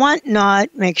not, want not,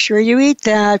 make sure you eat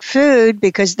that food,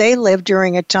 because they lived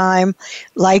during a time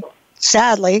like,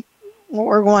 sadly, what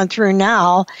we're going through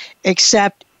now,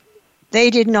 except they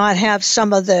did not have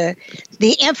some of the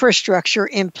infrastructure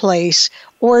in place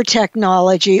or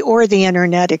technology or the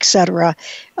internet, et cetera,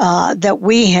 that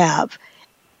we have.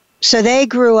 So they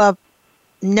grew up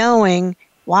knowing,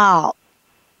 wow,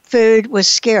 food was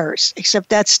scarce, except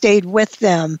that stayed with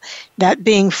them, that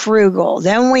being frugal.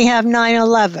 Then we have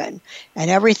 9/11, and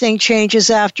everything changes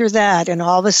after that, and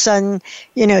all of a sudden,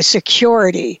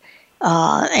 security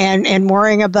and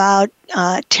worrying about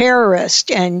terrorists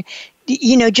and,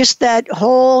 just that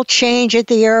whole change at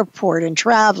the airport and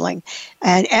traveling,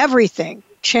 and everything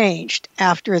changed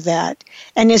after that.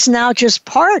 And it's now just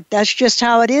that's just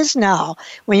how it is now.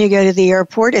 When you go to the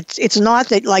airport, it's not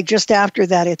that like just after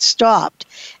that it stopped.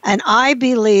 And I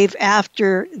believe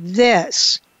after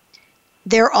this,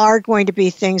 there are going to be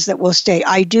things that will stay.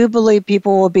 I do believe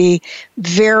people will be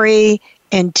very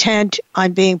intent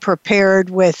on being prepared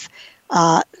with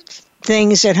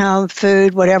things at home,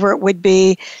 food, whatever it would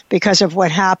be, because of what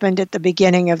happened at the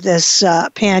beginning of this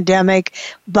pandemic.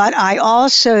 But I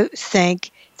also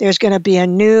think there's going to be a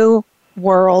new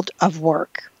world of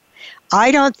work.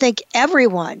 I don't think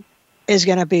everyone is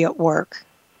going to be at work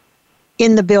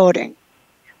in the building,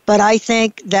 but I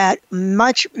think that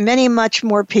many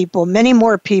more people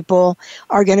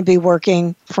are going to be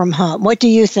working from home. What do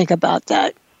you think about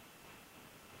that?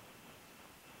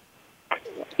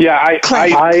 Yeah,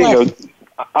 Cliff.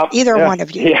 Either one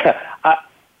of you.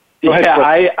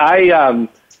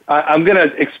 I'm going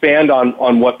to expand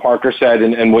on what Parker said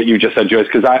and what you just said, Joyce,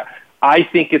 because I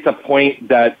think it's a point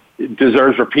that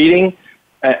deserves repeating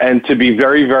and to be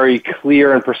very, very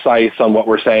clear and precise on what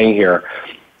we're saying here.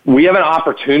 We have an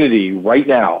opportunity right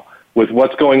now with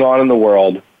what's going on in the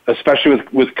world, especially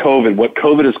with COVID, what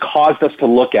COVID has caused us to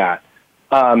look at.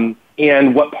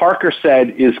 And what Parker said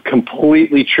is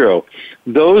completely true.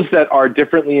 Those that are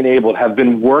differently enabled have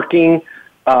been working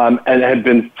and have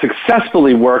been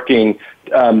successfully working,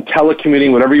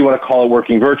 telecommuting, whatever you want to call it,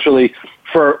 working virtually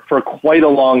for quite a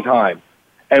long time.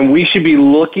 And we should be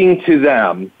looking to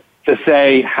them to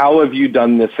say, how have you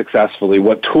done this successfully?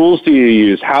 What tools do you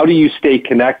use? How do you stay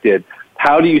connected?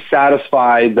 How do you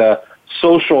satisfy the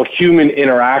social human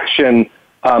interaction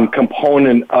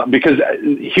component, because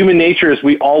human nature is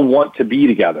we all want to be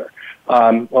together.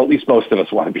 Well, at least most of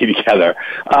us want to be together.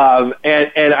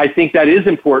 And I think that is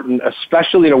important,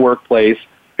 especially in a workplace,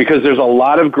 because there's a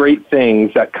lot of great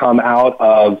things that come out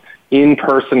of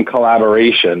in-person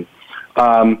collaboration.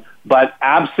 But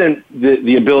absent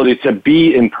the ability to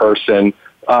be in person,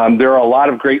 there are a lot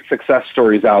of great success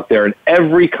stories out there. And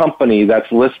every company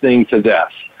that's listening to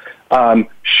this,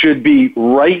 should be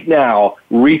right now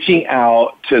reaching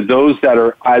out to those that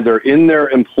are either in their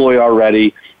employ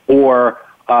already or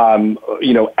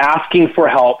asking for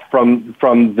help from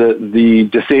the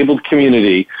disabled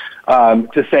community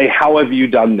to say, how have you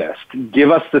done this?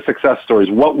 Give us the success stories.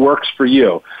 What works for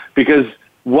you? Because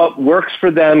what works for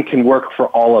them can work for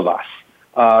all of us.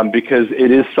 Because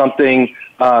it is something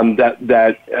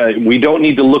that we don't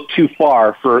need to look too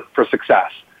far for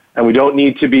success. And we don't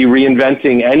need to be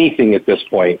reinventing anything at this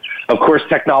point. Of course,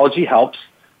 technology helps,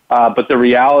 but the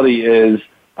reality is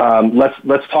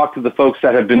let's talk to the folks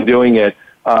that have been doing it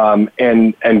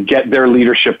and get their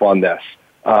leadership on this.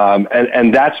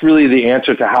 And that's really the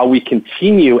answer to how we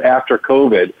continue after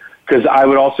COVID, because I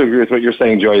would also agree with what you're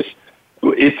saying, Joyce.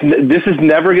 This is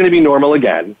never going to be normal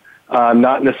again,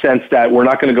 not in the sense that we're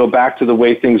not going to go back to the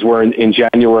way things were in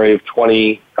January of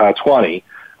 2020.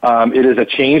 It is a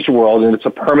changed world, and it's a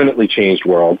permanently changed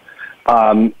world.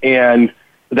 And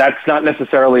that's not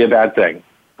necessarily a bad thing.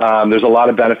 There's a lot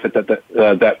of benefit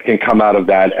that can come out of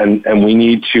that, and we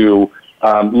need to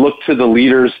look to the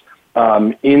leaders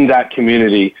in that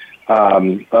community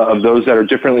of those that are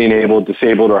differently enabled,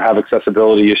 disabled, or have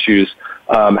accessibility issues,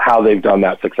 how they've done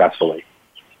that successfully.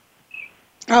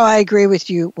 Oh, I agree with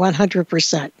you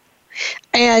 100%.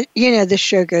 And, this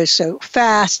show goes so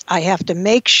fast, I have to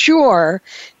make sure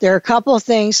there are a couple of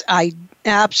things I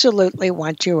absolutely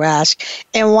want to ask,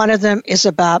 and one of them is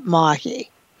about Mahi.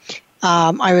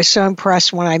 I was so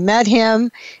impressed when I met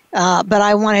him, but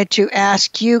I wanted to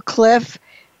ask you, Cliff,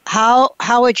 how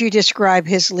would you describe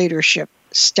his leadership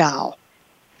style?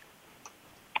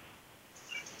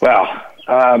 Well,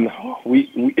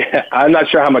 I'm not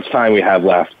sure how much time we have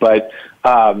left, but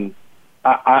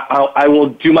I will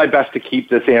do my best to keep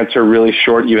this answer really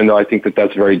short, even though I think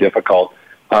that's very difficult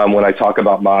when I talk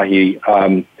about Mahi.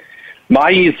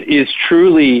 Mahi is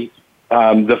truly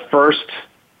the first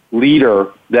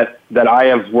leader that I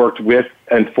have worked with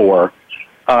and for,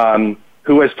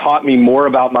 who has taught me more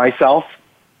about myself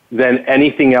than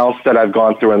anything else that I've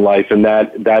gone through in life, and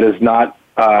that is not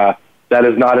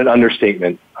an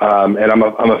understatement. And I'm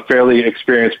a fairly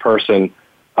experienced person.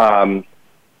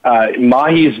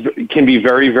 Mahi's can be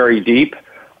very, very deep,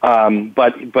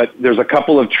 but there's a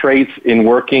couple of traits in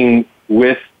working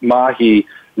with Mahi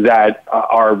that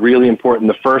are really important.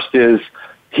 The first is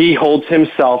he holds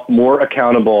himself more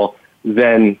accountable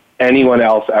than anyone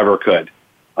else ever could.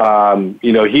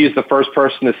 He's the first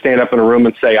person to stand up in a room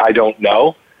and say, I don't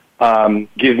know,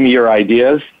 give me your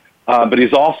ideas. But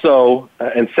he's also,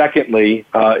 and secondly,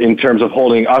 in terms of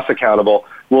holding us accountable,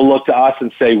 will look to us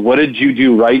and say, what did you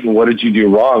do right and what did you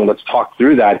do wrong? Let's talk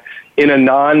through that in a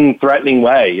non-threatening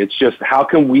way. It's just, how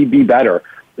can we be better?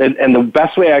 And the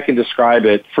best way I can describe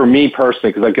it, for me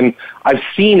personally, because I've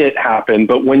seen it happen,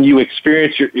 but when you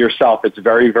experience yourself, it's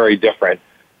very, very different.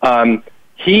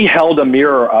 He held a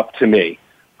mirror up to me,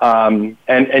 and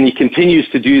he continues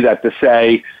to do that, to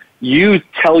say, you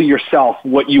tell yourself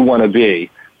what you want to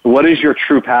be. What is your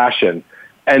true passion?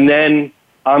 And then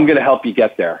I'm going to help you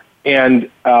get there. And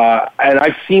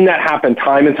I've seen that happen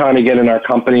time and time again in our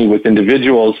company with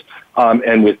individuals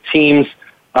and with teams.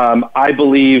 I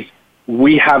believe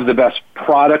we have the best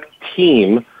product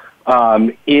team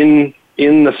in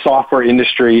the software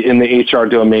industry, in the HR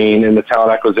domain, in the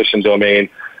talent acquisition domain.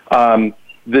 And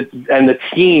the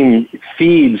team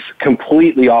feeds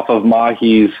completely off of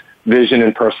Mahi's vision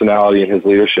and personality and his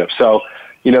leadership. So,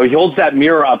 he holds that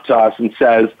mirror up to us and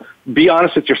says, be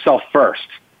honest with yourself first,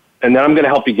 and then I'm going to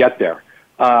help you get there.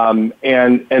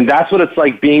 And that's what it's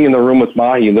like being in the room with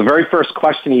Mahi. And the very first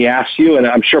question he asks you, and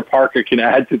I'm sure Parker can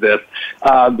add to this,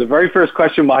 the very first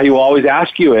question Mahi will always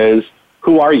ask you is,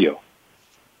 who are you?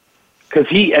 Because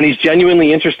he's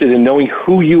genuinely interested in knowing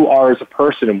who you are as a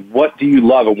person and what do you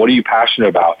love and what are you passionate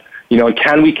about. And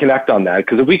can we connect on that?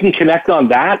 Because if we can connect on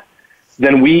that,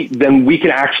 then we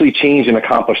can actually change and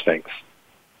accomplish things.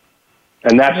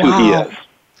 And that's who he is.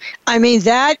 I mean,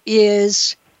 that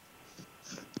is,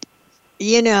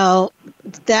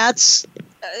 that's,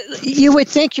 you would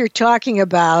think you're talking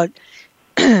about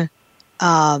a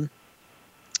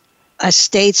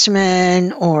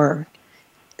statesman or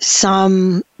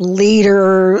some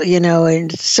leader, a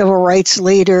civil rights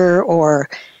leader, or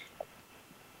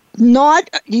not.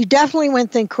 You definitely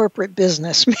wouldn't think corporate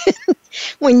businessman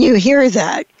when you hear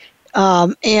that.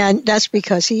 And that's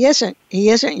because he isn't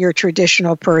your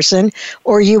traditional person,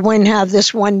 or you wouldn't have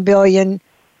this 1 billion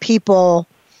people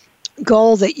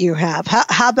goal that you have.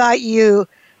 How about you,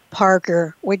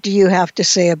 Parker? What do you have to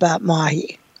say about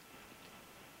Mahi?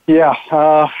 Yeah,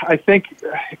 I think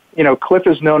Cliff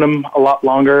has known him a lot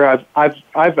longer.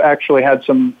 I've actually had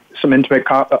some some intimate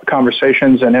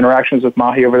conversations and interactions with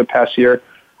Mahi over the past year.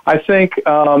 I think,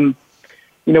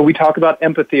 we talk about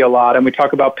empathy a lot and we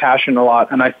talk about passion a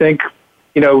lot. And I think,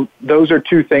 those are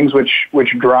two things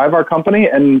which drive our company.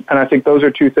 And I think those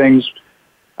are two things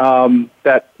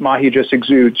that Mahi just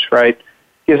exudes, right?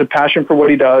 He has a passion for what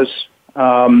he does,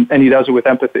 and he does it with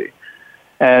empathy.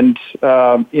 And,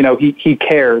 he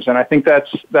cares. And I think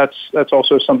that's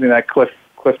also something that Cliff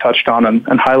touched on and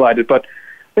highlighted. But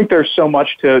I think there's so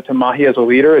much to Mahi as a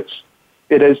leader.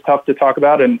 It is tough to talk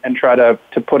about and try to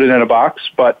put it in a box,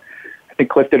 but I think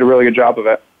Cliff did a really good job of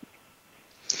it.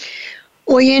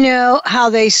 Well, you know how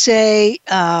they say,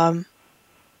 when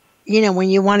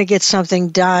you want to get something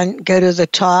done, go to the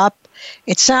top.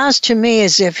 It sounds to me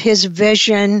as if his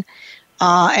vision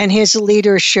and his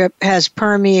leadership has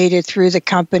permeated through the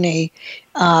company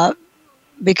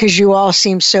because you all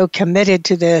seem so committed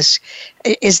to this.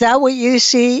 Is that what you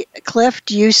see, Cliff?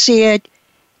 Do you see it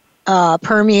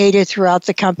permeated throughout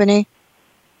the company?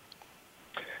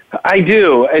 I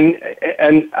do,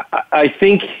 and I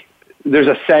think there's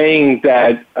a saying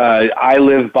that I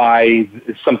live by,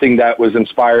 something that was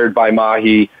inspired by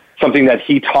Mahi, something that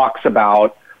he talks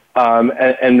about,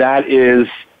 and that is,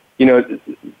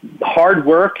 hard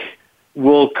work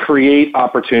will create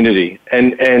opportunity.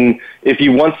 And if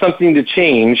you want something to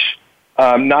change,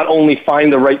 not only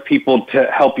find the right people to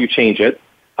help you change it,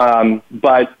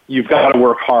 but you've got to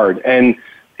work hard. And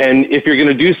if you're going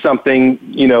to do something,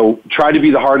 try to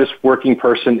be the hardest working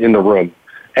person in the room.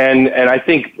 And I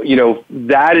think,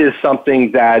 that is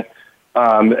something that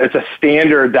it's a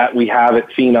standard that we have at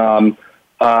Phenom.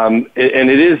 And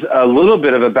it is a little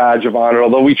bit of a badge of honor,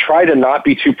 although we try to not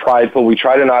be too prideful. We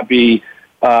try to not be,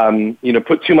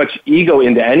 put too much ego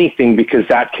into anything, because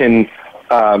that can,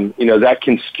 that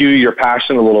can skew your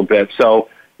passion a little bit. So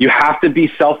you have to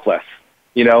be selfless,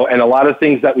 and a lot of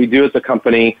things that we do at the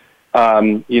company,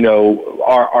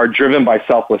 are driven by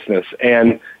selflessness,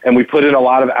 and we put in a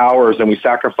lot of hours and we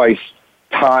sacrifice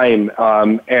time,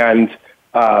 and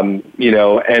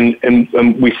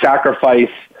we sacrifice,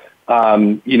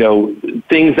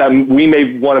 things that we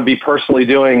may want to be personally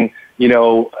doing,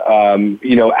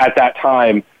 at that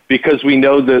time, because we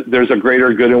know that there's a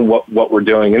greater good in what we're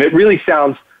doing. And it really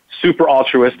sounds super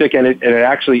altruistic, and it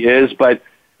actually is, but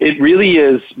it really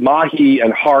is Mahi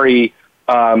and Hari,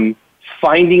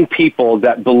 finding people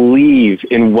that believe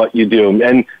in what you do.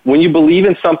 And when you believe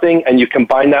in something and you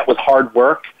combine that with hard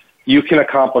work, you can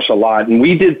accomplish a lot. And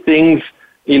we did things,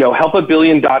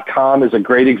 HelpOneBillion.com is a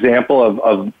great example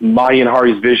of Mahi and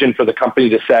Hari's vision for the company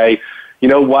to say, you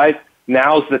know what,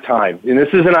 now's the time. And this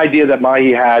is an idea that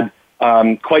Mahi had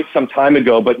quite some time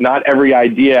ago, but not every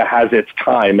idea has its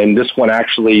time. And this one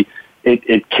actually,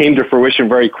 it came to fruition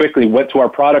very quickly, went to our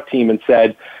product team and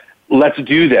said, let's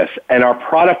do this. And our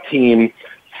product team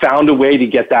found a way to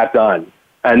get that done.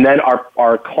 And then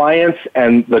our clients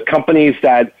and the companies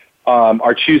that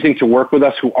are choosing to work with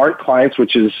us who aren't clients,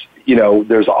 which is,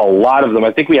 there's a lot of them.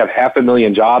 I think we have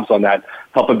 500,000 jobs on that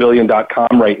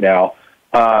HelpOneBillion.com right now.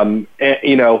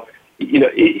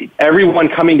 Everyone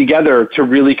coming together to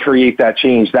really create that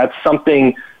change. That's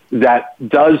something that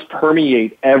does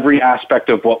permeate every aspect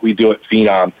of what we do at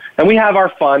Phenom. And we have our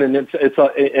fun, and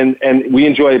and we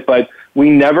enjoy it, but we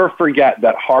never forget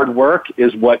that hard work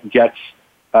is what gets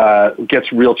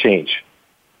real change.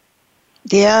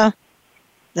 Yeah,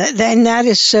 and that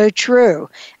is so true.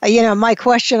 My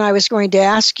question I was going to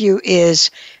ask you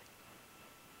is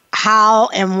how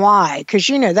and why, because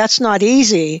that's not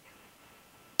easy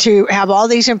to have all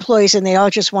these employees and they all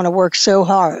just want to work so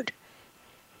hard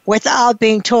without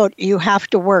being told you have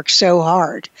to work so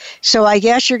hard. So I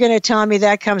guess you're going to tell me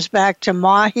that comes back to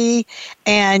Mahi.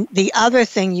 And the other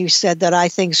thing you said that I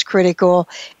think is critical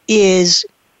is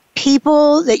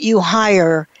people that you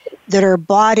hire that are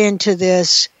bought into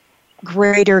this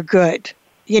greater good,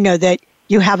 that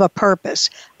you have a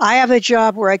purpose. I have a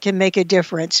job where I can make a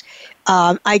difference.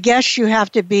 I guess you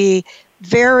have to be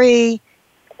very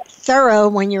thorough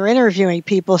when you're interviewing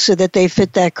people so that they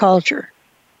fit that culture.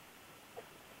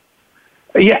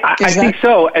 Yeah, I think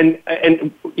so. And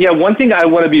one thing I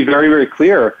want to be very, very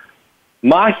clear,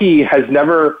 Mahi has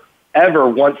never, ever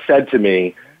once said to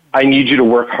me, I need you to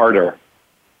work harder.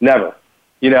 Never.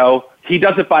 He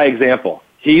does it by example.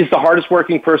 He's the hardest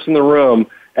working person in the room,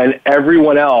 and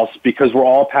everyone else, because we're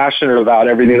all passionate about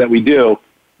everything that we do,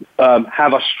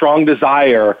 have a strong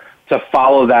desire to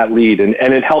follow that lead.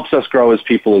 And it helps us grow as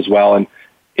people as well. And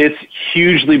it's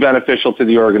hugely beneficial to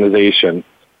the organization.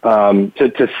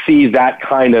 To see that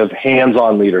kind of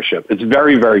hands-on leadership. It's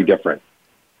very, very different.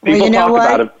 People talk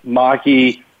about it.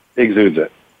 Mahi exudes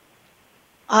it.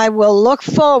 I will look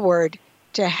forward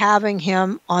to having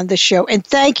him on the show. And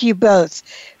thank you both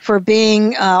for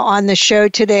being on the show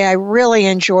today. I really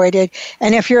enjoyed it.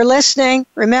 And if you're listening,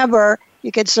 remember,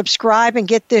 you can subscribe and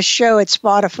get this show at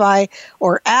Spotify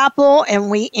or Apple. And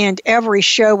we end every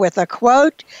show with a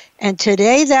quote. And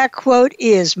today that quote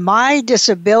is, "My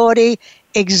disability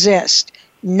exists,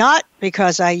 not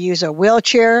because I use a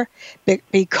wheelchair, but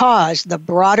because the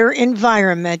broader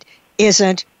environment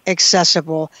isn't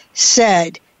accessible,"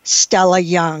 said Stella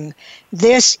Young.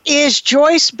 This is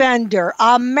Joyce Bender,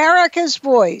 America's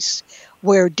Voice,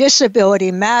 where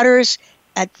disability matters,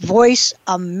 at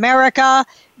voiceamerica.com.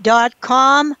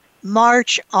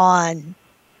 March on.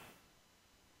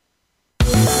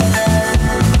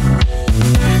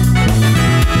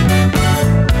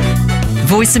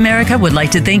 Voice America would like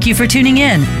to thank you for tuning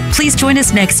in. Please join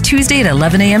us next Tuesday at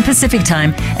 11 a.m. Pacific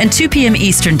Time and 2 p.m.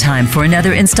 Eastern Time for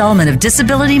another installment of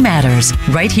Disability Matters,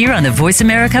 right here on the Voice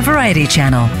America Variety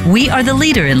Channel. We are the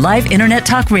leader in live Internet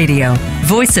talk radio.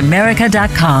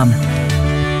 VoiceAmerica.com.